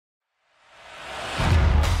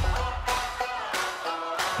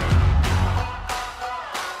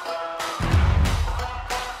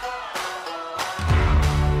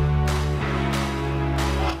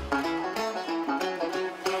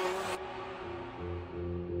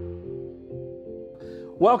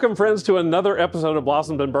Welcome, friends, to another episode of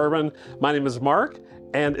Blossomed in Bourbon. My name is Mark,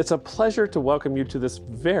 and it's a pleasure to welcome you to this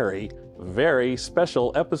very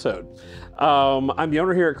special episode. I'm the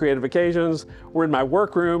owner here at Creative Occasions. We're in my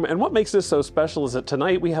workroom, and what makes this so special is that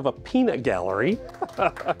tonight we have a peanut gallery.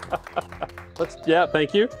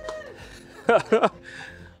 Thank you.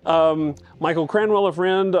 Michael Cranwell, a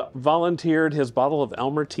friend, volunteered his bottle of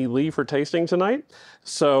Elmer T for tasting tonight.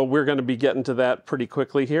 So we're going to be getting to that pretty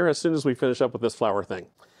quickly here as soon as we finish up with this flower thing.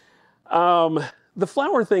 The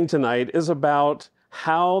flower thing tonight is about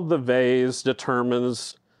how the vase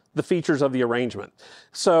determines the features of the arrangement.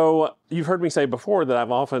 So you've heard me say before that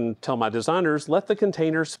I've often tell my designers, let the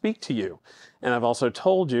container speak to you. And I've also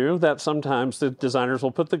told you that sometimes the designers will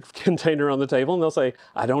put the container on the table and they'll say,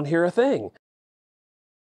 I don't hear a thing.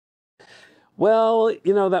 Well,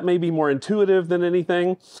 you know, that may be more intuitive than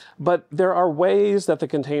anything, but there are ways that the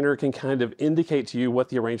container can kind of indicate to you what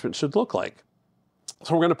the arrangement should look like.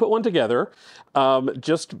 So we're going to put one together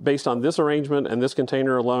just based on this arrangement and this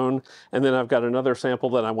container alone, and then I've got another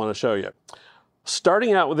sample that I want to show you.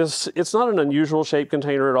 Starting out with this, it's not an unusual shape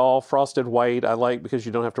container at all. Frosted white I like because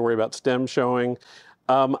you don't have to worry about stems showing.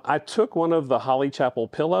 I took one of the Holly Chapel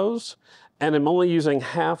pillows, and I'm only using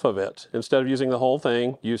half of it. Instead of using the whole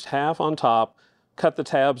thing, used half on top, cut the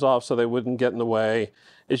tabs off so they wouldn't get in the way.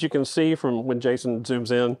 As you can see from when Jason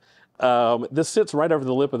zooms in, this sits right over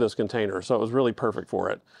the lip of this container, so it was really perfect for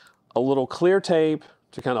it. A little clear tape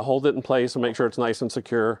to kind of hold it in place and make sure it's nice and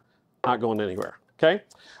secure, not going anywhere, okay?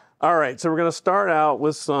 All right, so we're gonna start out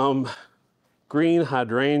with some green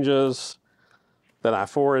hydrangeas that I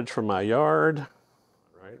foraged from my yard.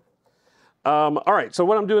 All right, so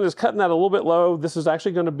what I'm doing is cutting that a little bit low. This is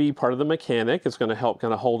actually going to be part of the mechanic. It's going to help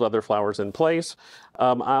kind of hold other flowers in place.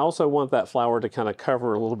 I also want that flower to kind of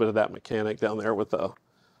cover a little bit of that mechanic down there with the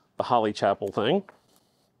Holly Chapel thing.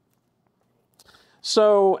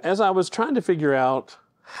 So as I was trying to figure out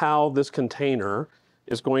how this container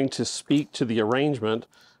is going to speak to the arrangement,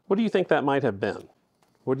 what do you think that might have been?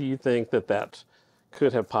 What do you think that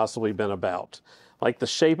could have possibly been about? Like the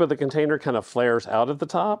shape of the container kind of flares out at the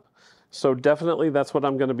top. So definitely that's what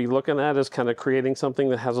I'm going to be looking at, is kind of creating something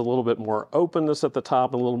that has a little bit more openness at the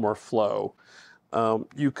top and a little more flow.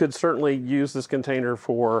 You could certainly use this container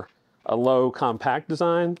for a low compact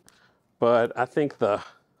design, but I think the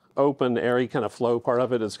open, airy kind of flow part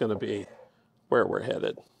of it is going to be where we're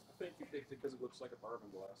headed. I think you picked it because it looks like a bourbon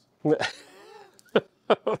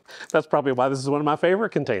glass. That's probably why this is one of my favorite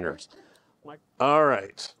containers. All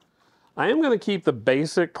right. I am going to keep the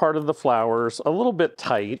basic part of the flowers a little bit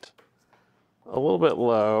tight, a little bit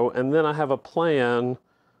low, and then I have a plan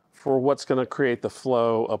for what's going to create the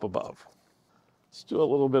flow up above. Let's do a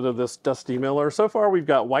little bit of this Dusty Miller. So far we've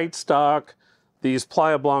got white stock, these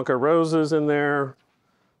Playa Blanca roses in there,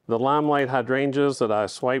 the Limelight hydrangeas that I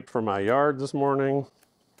swiped from my yard this morning.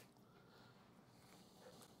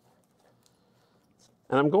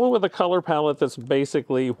 And I'm going with a color palette that's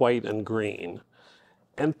basically white and green.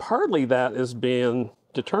 And partly that is being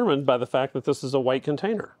determined by the fact that this is a white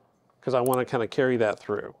container, because I want to kind of carry that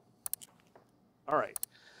through. All right.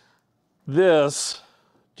 This,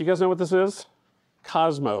 do you guys know what this is?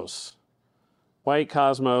 Cosmos. White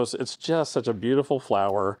Cosmos. It's just such a beautiful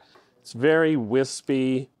flower. It's very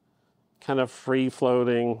wispy, kind of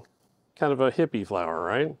free-floating, kind of a hippie flower,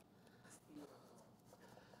 right?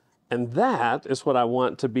 And that is what I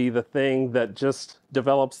want to be the thing that just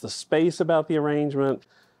develops the space about the arrangement,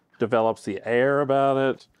 develops the air about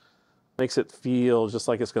it, makes it feel just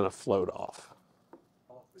like it's going to float off.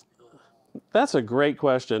 That's a great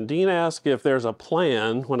question. Dean asked if there's a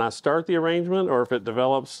plan when I start the arrangement or if it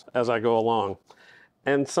develops as I go along.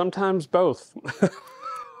 And sometimes both.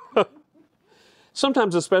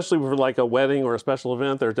 Sometimes, especially for like a wedding or a special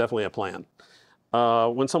event, there's definitely a plan.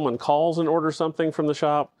 When someone calls and orders something from the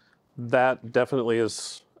shop, that definitely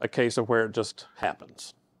is a case of where it just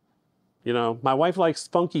happens. You know, my wife likes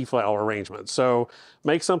funky flower arrangements, so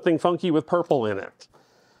make something funky with purple in it.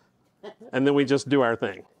 And then we just do our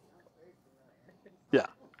thing. Yeah.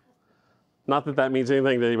 Not that that means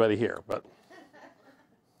anything to anybody here, but.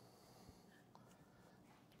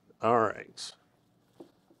 All right.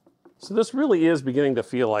 So this really is beginning to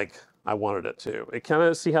feel like I wanted it to. It kind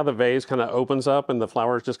of, see how the vase kind of opens up and the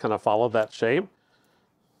flowers just kind of follow that shape?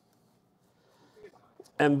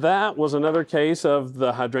 And that was another case of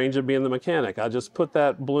the hydrangea being the mechanic. I just put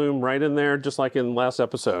that bloom right in there, just like in last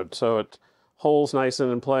episode. So it holds nice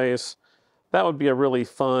and in place. That would be a really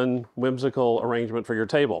fun, whimsical arrangement for your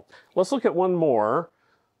table. Let's look at one more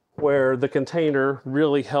where the container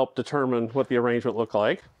really helped determine what the arrangement looked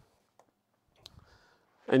like.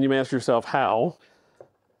 And you may ask yourself, how?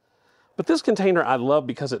 But this container I love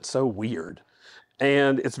because it's so weird.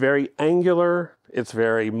 And it's very angular, it's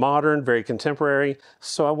very modern, very contemporary.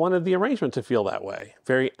 So I wanted the arrangement to feel that way,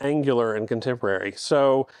 very angular and contemporary.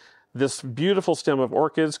 So this beautiful stem of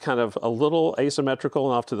orchids, kind of a little asymmetrical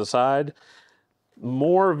and off to the side,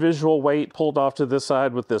 more visual weight pulled off to this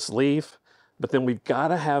side with this leaf, but then we've got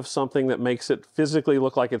to have something that makes it physically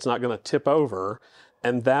look like it's not going to tip over.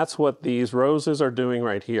 And that's what these roses are doing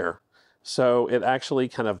right here. So it actually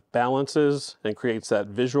kind of balances and creates that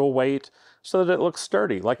visual weight so that it looks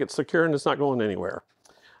sturdy, like it's secure and it's not going anywhere.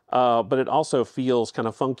 But it also feels kind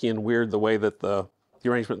of funky and weird the way that the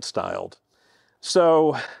arrangement's styled.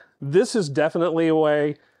 So this is definitely a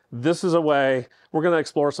way. This is a way. We're going to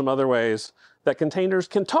explore some other ways that containers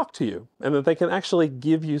can talk to you and that they can actually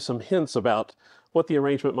give you some hints about what the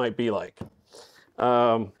arrangement might be like.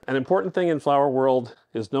 An important thing in flower world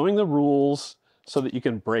is knowing the rules so that you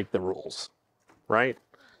can break the rules, right?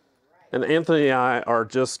 And Anthony and I are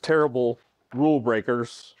just terrible rule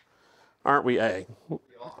breakers, aren't we, A?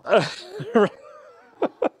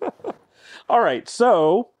 All right,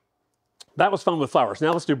 so that was fun with flowers.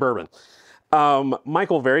 Now let's do bourbon.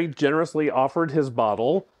 Michael very generously offered his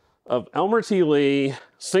bottle of Elmer T.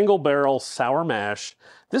 single barrel sour mash.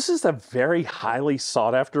 This is a very highly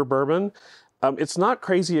sought after bourbon. It's not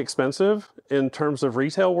crazy expensive in terms of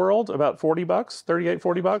retail world, about 40 bucks, 38,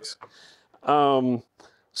 40 bucks.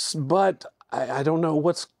 But I don't know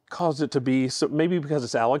what's caused it to be, so maybe because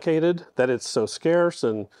it's allocated, that it's so scarce.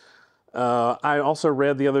 And I also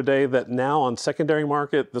read the other day that now on secondary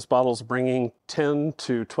market, this bottle's bringing 10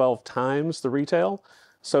 to 12 times the retail.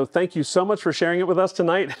 So thank you so much for sharing it with us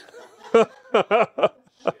tonight.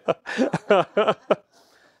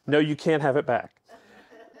 No, you can't have it back.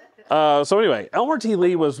 So anyway, Elmer T.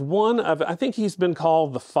 was one of, I think he's been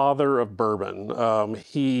called the father of bourbon.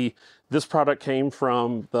 This product came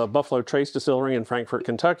from the Buffalo Trace Distillery in Frankfort,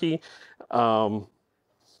 Kentucky. Yeah.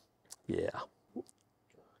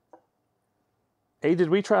 Hey, did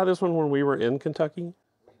we try this one when we were in Kentucky?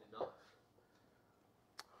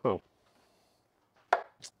 Oh.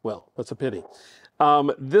 Well, that's a pity.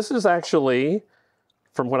 This is actually,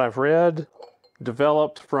 from what I've read,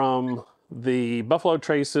 developed from the Buffalo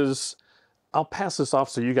Traces. I'll pass this off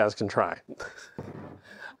so you guys can try.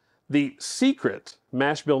 The secret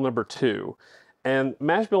mash bill number 2. And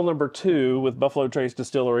mash bill number 2 with Buffalo Trace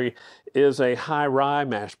Distillery is a high rye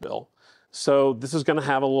mash bill. So this is going to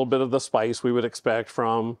have a little bit of the spice we would expect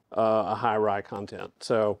from a high rye content.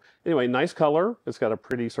 So anyway, nice color. It's got a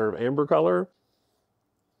pretty sort of amber color.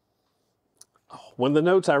 One of the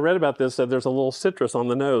notes I read about this said there's a little citrus on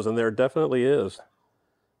the nose, and there definitely is.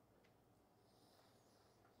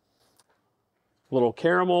 Little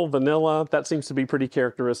caramel, vanilla, that seems to be pretty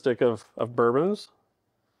characteristic of bourbons.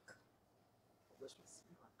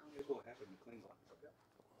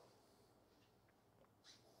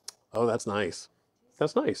 Oh, that's nice.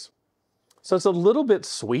 That's nice. So it's a little bit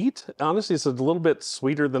sweet. Honestly, it's a little bit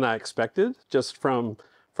sweeter than I expected, just from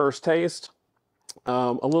first taste.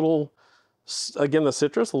 A little, again, the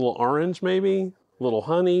citrus, a little orange maybe, a little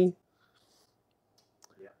honey.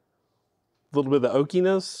 Yeah. A little bit of the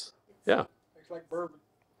oakiness. Yeah. Tastes like bourbon.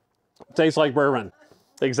 Tastes like bourbon.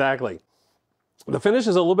 Exactly. The finish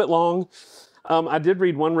is a little bit long. I did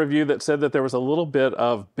read one review that said that there was a little bit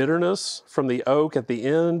of bitterness from the oak at the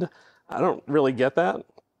end. I don't really get that.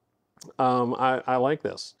 I like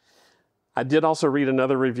this. I did also read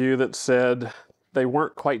another review that said they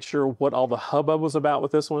weren't quite sure what all the hubbub was about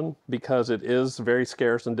with this one because it is very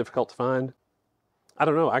scarce and difficult to find. I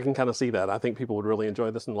don't know. I can kind of see that. I think people would really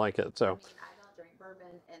enjoy this and like it. So. I mean, I don't drink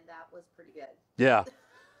bourbon, and that was pretty good. Yeah.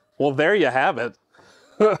 Well, there you have it.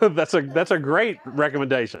 That's a great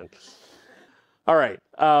recommendation. All right,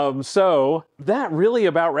 so that really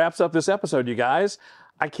about wraps up this episode, you guys.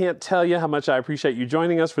 I can't tell you how much I appreciate you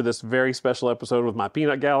joining us for this very special episode with my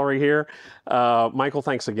peanut gallery here. Michael,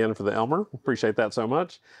 thanks again for the Elmer. Appreciate that so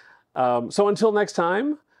much. So until next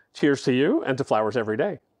time, cheers to you and to flowers every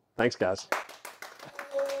day. Thanks, guys.